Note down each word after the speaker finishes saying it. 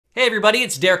Hey everybody,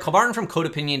 it's Derek Martin from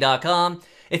CodeOpinion.com.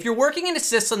 If you're working in a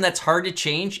system that's hard to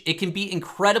change, it can be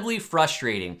incredibly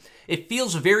frustrating. It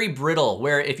feels very brittle,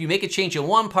 where if you make a change in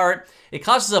one part, it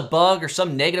causes a bug or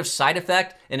some negative side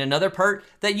effect in another part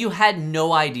that you had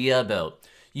no idea about.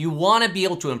 You want to be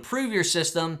able to improve your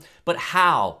system, but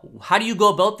how? How do you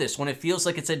go about this when it feels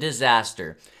like it's a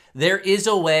disaster? There is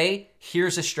a way.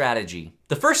 Here's a strategy.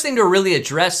 The first thing to really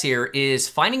address here is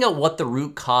finding out what the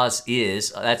root cause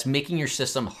is that's making your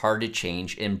system hard to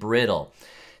change and brittle.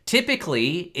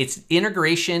 Typically, it's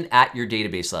integration at your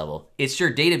database level. It's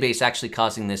your database actually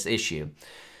causing this issue.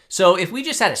 So if we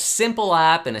just had a simple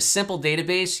app and a simple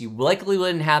database, you likely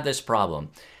wouldn't have this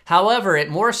problem. However,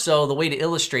 more so, the way to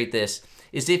illustrate this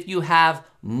is if you have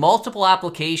multiple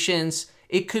applications.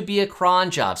 It could be a cron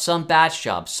job, some batch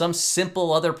job, some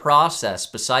simple other process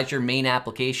besides your main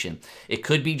application. It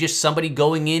could be just somebody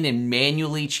going in and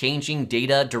manually changing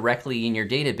data directly in your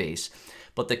database.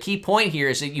 But the key point here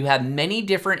is that you have many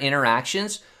different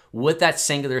interactions with that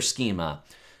singular schema,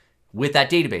 with that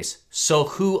database. So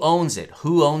who owns it?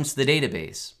 Who owns the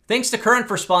database? Thanks to Kurrent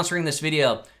for sponsoring this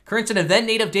video. Kurrent's an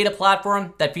event-native data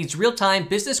platform that feeds real-time,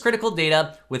 business-critical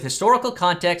data with historical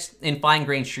context in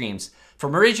fine-grained streams.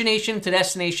 From origination to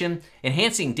destination,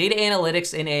 enhancing data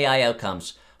analytics and AI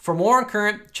outcomes. For more on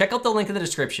Kurrent, check out the link in the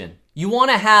description. You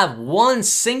want to have one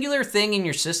singular thing in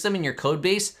your system, in your code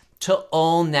base, to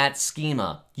own that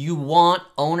schema. You want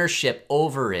ownership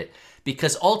over it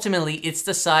because ultimately it's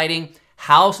deciding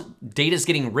how data is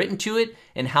getting written to it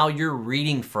and how you're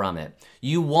reading from it.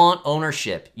 You want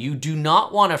ownership. You do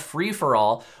not want a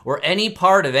free-for-all where any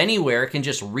part of anywhere can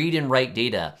just read and write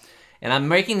data. And I'm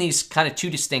making these kind of two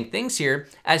distinct things here.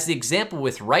 As the example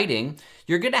with writing,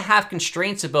 you're going to have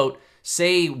constraints about,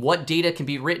 say, what data can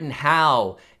be written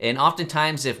how. And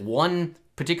oftentimes, if one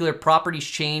particular property's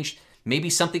changed,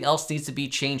 maybe something else needs to be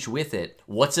changed with it.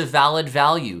 What's a valid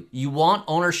value? You want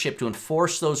ownership to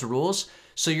enforce those rules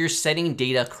so you're setting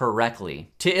data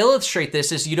correctly. To illustrate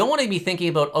this is you don't want to be thinking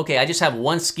about, okay, I just have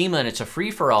one schema and it's a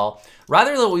free-for-all.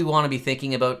 Rather, what we want to be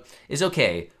thinking about is,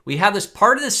 okay, we have this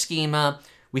part of the schema.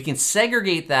 We can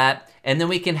segregate that, and then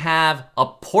we can have a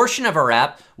portion of our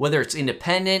app, whether it's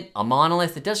independent, a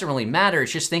monolith, it doesn't really matter.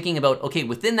 It's just thinking about, okay,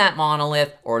 within that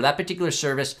monolith or that particular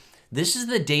service, this is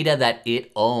the data that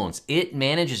it owns. It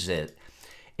manages it.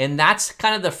 And that's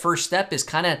kind of the first step, is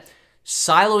kind of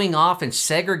siloing off and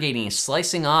segregating,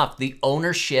 slicing off the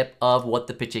ownership of what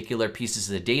the particular pieces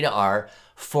of the data are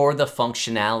for the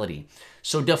functionality.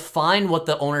 So define what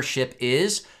the ownership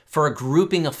is for a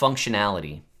grouping of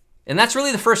functionality. And that's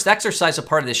really the first exercise, a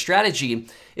part of this strategy,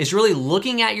 is really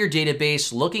looking at your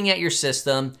database, looking at your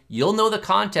system. You'll know the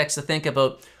context to think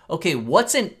about, okay,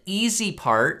 what's an easy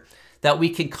part that we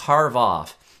can carve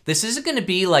off? This isn't going to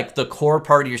be like the core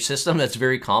part of your system that's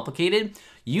very complicated.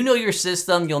 You know your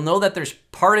system. You'll know that there's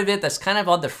part of it that's kind of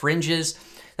on the fringes.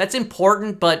 That's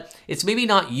important, but it's maybe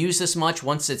not used as much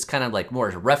once it's kind of like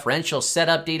more referential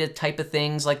setup data type of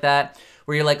things like that,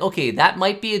 where you're like, okay, that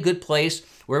might be a good place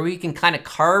where we can kind of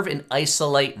carve and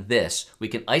isolate this. We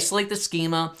can isolate the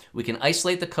schema, we can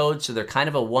isolate the code so they're kind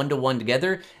of a one-to-one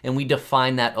together, and we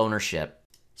define that ownership.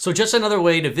 So just another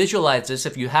way to visualize this,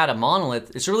 if you had a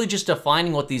monolith, it's really just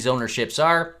defining what these ownerships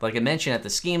are, like I mentioned at the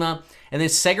schema, and then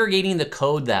segregating the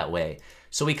code that way.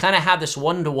 So we kind of have this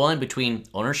one-to-one between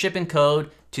ownership and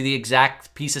code to the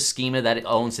exact piece of schema that it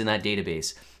owns in that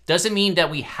database. Doesn't mean that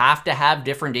we have to have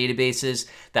different databases,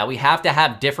 that we have to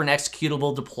have different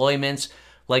executable deployments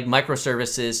like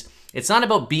microservices. It's not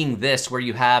about being this where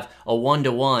you have a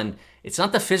one-to-one. It's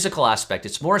not the physical aspect.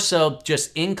 It's more so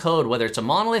just in code, whether it's a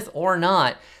monolith or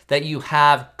not, that you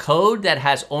have code that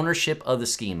has ownership of the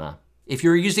schema. If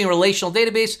you're using a relational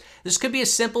database, this could be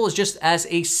as simple as just as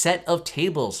a set of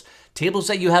tables. Tables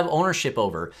that you have ownership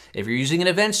over. If you're using an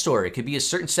event store, it could be a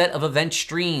certain set of event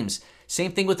streams.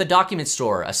 Same thing with the document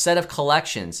store, a set of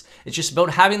collections. It's just about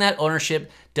having that ownership.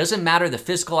 Doesn't matter the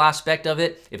physical aspect of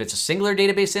it, if it's a singular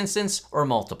database instance or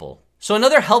multiple. So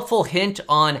another helpful hint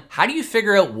on how do you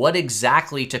figure out what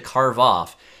exactly to carve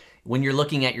off when you're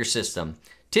looking at your system.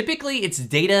 Typically, it's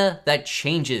data that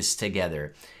changes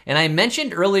together. And I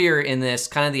mentioned earlier in this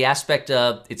kind of the aspect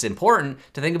of it's important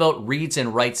to think about reads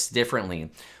and writes differently.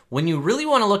 When you really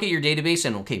want to look at your database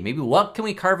and, okay, maybe what can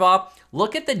we carve off?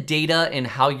 Look at the data and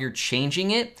how you're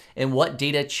changing it and what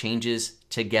data changes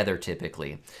together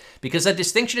typically. Because that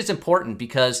distinction is important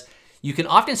because you can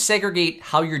often segregate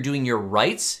how you're doing your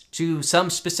writes to some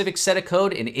specific set of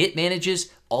code and it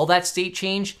manages all that state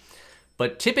change.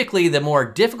 But typically the more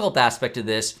difficult aspect of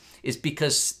this is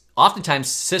because oftentimes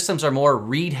systems are more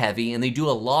read heavy and they do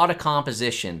a lot of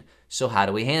composition. So how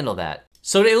do we handle that?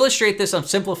 So to illustrate this, I'm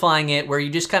simplifying it where you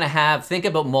just kind of think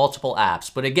about multiple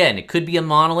apps. But again, it could be a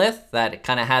monolith that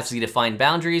kind of has the defined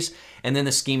boundaries and then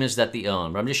the schemas that they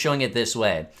own. But I'm just showing it this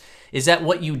way, is that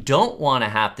what you don't want to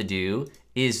have to do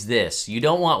is this. You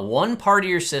don't want one part of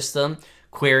your system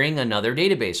querying another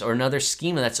database or another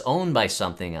schema that's owned by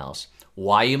something else.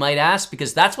 Why, you might ask?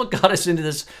 Because that's what got us into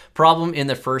this problem in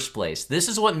the first place. This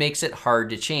is what makes it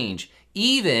hard to change,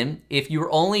 even if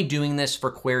you're only doing this for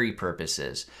query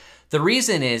purposes. The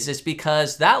reason is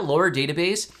because that lower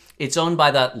database, it's owned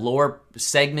by that lower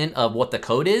segment of what the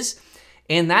code is,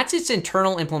 and that's its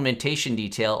internal implementation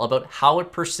detail about how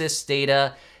it persists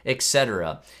data,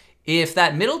 etc. If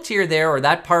that middle tier there or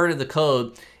that part of the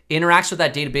code interacts with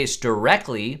that database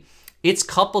directly, it's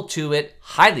coupled to it,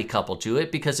 highly coupled to it,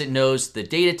 because it knows the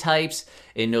data types,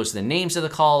 it knows the names of the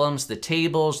columns, the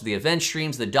tables, the event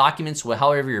streams, the documents,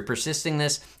 however you're persisting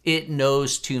this, it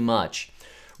knows too much.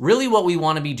 Really what we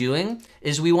want to be doing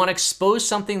is we want to expose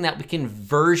something that we can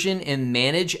version and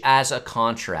manage as a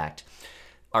contract.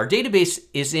 Our database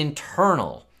is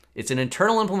internal. It's an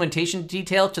internal implementation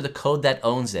detail to the code that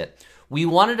owns it. We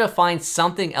wanted to find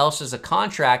something else as a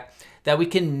contract that we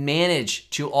can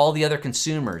manage to all the other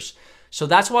consumers. So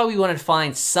that's why we wanted to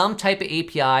find some type of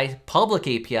API, public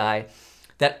API,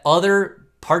 that other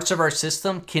parts of our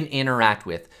system can interact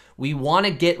with. We want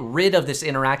to get rid of this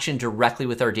interaction directly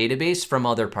with our database from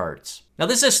other parts. Now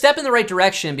this is a step in the right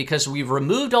direction because we've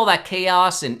removed all that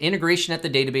chaos and integration at the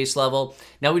database level.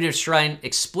 Now we just try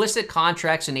explicit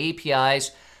contracts and APIs,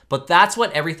 but that's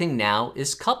what everything now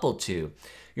is coupled to.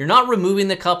 You're not removing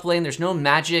the coupling. There's no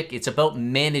magic. It's about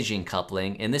managing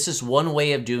coupling. And this is one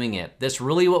way of doing it. That's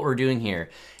really what we're doing here,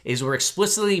 is we're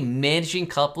explicitly managing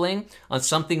coupling on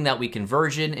something that we can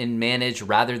version and manage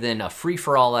rather than a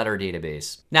free-for-all at our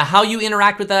database. Now, how you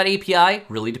interact with that API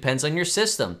really depends on your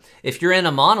system. If you're in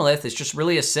a monolith, it's just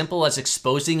really as simple as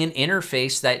exposing an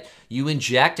interface that you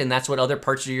inject, and that's what other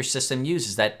parts of your system use,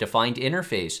 is that defined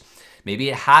interface. Maybe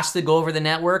it has to go over the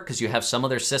network because you have some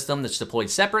other system that's deployed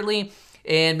separately,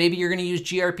 and maybe you're going to use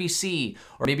gRPC,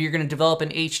 or maybe you're going to develop an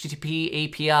HTTP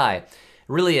API.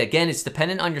 Really, again, it's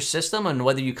dependent on your system and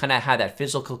whether you kind of have that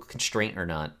physical constraint or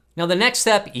not. Now, the next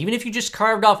step, even if you just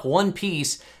carved off one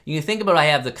piece, you can think about I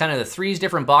have the kind of the three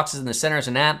different boxes in the center as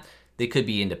an app. They could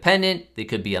be independent. They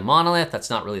could be a monolith. That's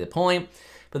not really the point.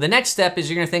 But the next step is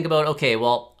you're going to think about, okay,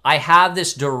 well, I have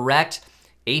this direct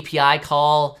API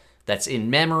call that's in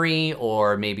memory,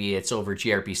 or maybe it's over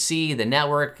gRPC, the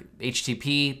network,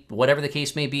 HTTP, whatever the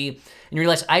case may be. And you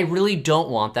realize, I really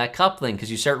don't want that coupling, because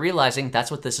you start realizing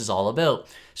that's what this is all about.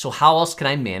 So how else can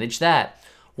I manage that?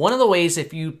 One of the ways,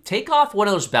 if you take off one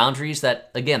of those boundaries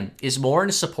that, again, is more in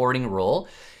a supporting role,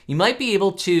 you might be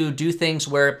able to do things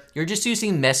where you're just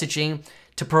using messaging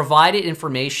to provide it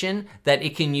information that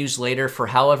it can use later for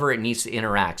however it needs to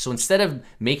interact. So instead of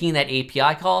making that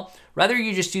API call, rather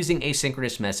you're just using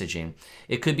asynchronous messaging.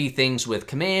 It could be things with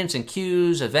commands and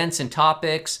queues, events and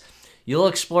topics. You'll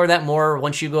explore that more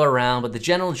once you go around, but the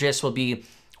general gist will be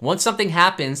once something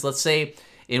happens, let's say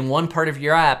in one part of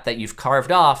your app that you've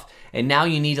carved off, and now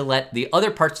you need to let the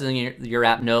other parts of your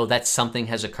app know that something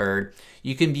has occurred.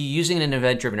 You can be using an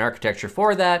event-driven architecture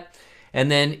for that. And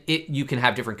then you can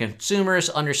have different consumers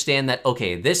understand that,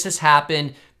 okay, this has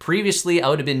happened. Previously, I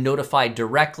would have been notified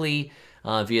directly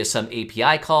via some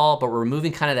API call, but we're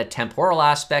removing kind of that temporal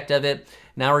aspect of it.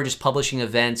 Now we're just publishing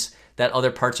events that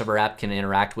other parts of our app can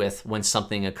interact with when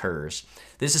something occurs.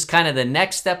 This is kind of the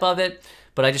next step of it,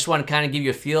 but I just want to kind of give you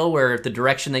a feel where the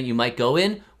direction that you might go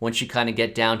in once you kind of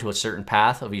get down to a certain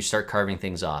path of you start carving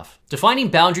things off. Defining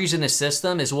boundaries in a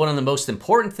system is one of the most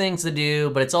important things to do,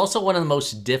 but it's also one of the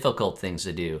most difficult things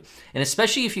to do. And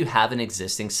especially if you have an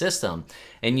existing system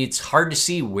and it's hard to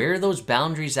see where those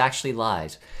boundaries actually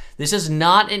lies. This is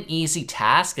not an easy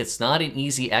task. It's not an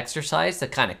easy exercise to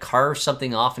kind of carve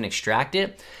something off and extract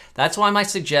it. That's why my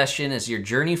suggestion is your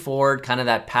journey forward, kind of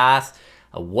that path.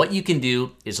 What you can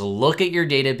do is look at your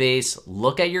database,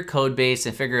 look at your code base,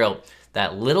 and figure out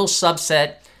that little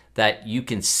subset that you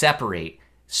can separate.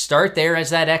 Start there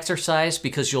as that exercise,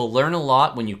 because you'll learn a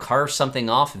lot when you carve something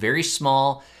off very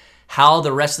small, how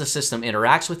the rest of the system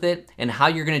interacts with it, and how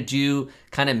you're going to do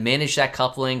kind of manage that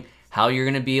coupling, how you're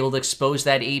going to be able to expose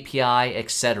that API,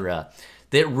 etc.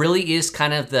 That really is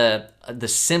kind of the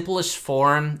simplest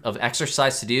form of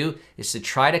exercise to do, is to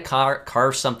try to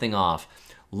carve something off.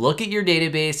 Look at your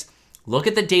database, look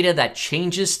at the data that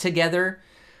changes together,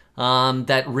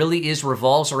 that really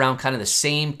revolves around kind of the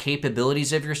same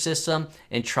capabilities of your system,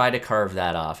 and try to carve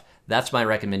that off. That's my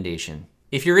recommendation.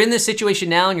 If you're in this situation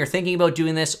now and you're thinking about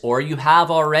doing this, or you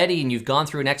have already and you've gone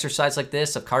through an exercise like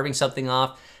this of carving something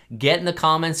off, Get in the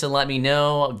comments and let me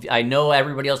know. I know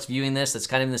everybody else viewing this that's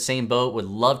kind of in the same boat would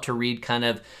love to read kind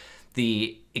of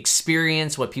the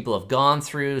experience, what people have gone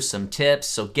through, some tips.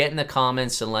 So get in the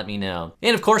comments and let me know.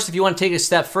 And of course, if you want to take a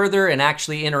step further and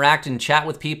actually interact and chat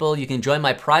with people, you can join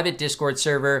my private Discord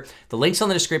server. The link's on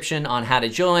the description on how to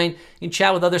join. You can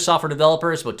chat with other software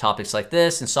developers about topics like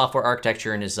this and software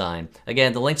architecture and design.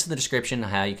 Again, the link's in the description on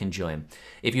how you can join.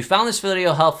 If you found this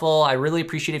video helpful, I really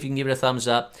appreciate it if you can give it a thumbs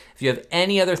up. If you have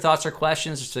any other thoughts or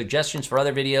questions or suggestions for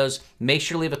other videos, make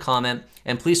sure to leave a comment,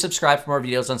 and please subscribe for more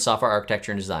videos on software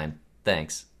architecture and design.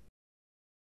 Thanks.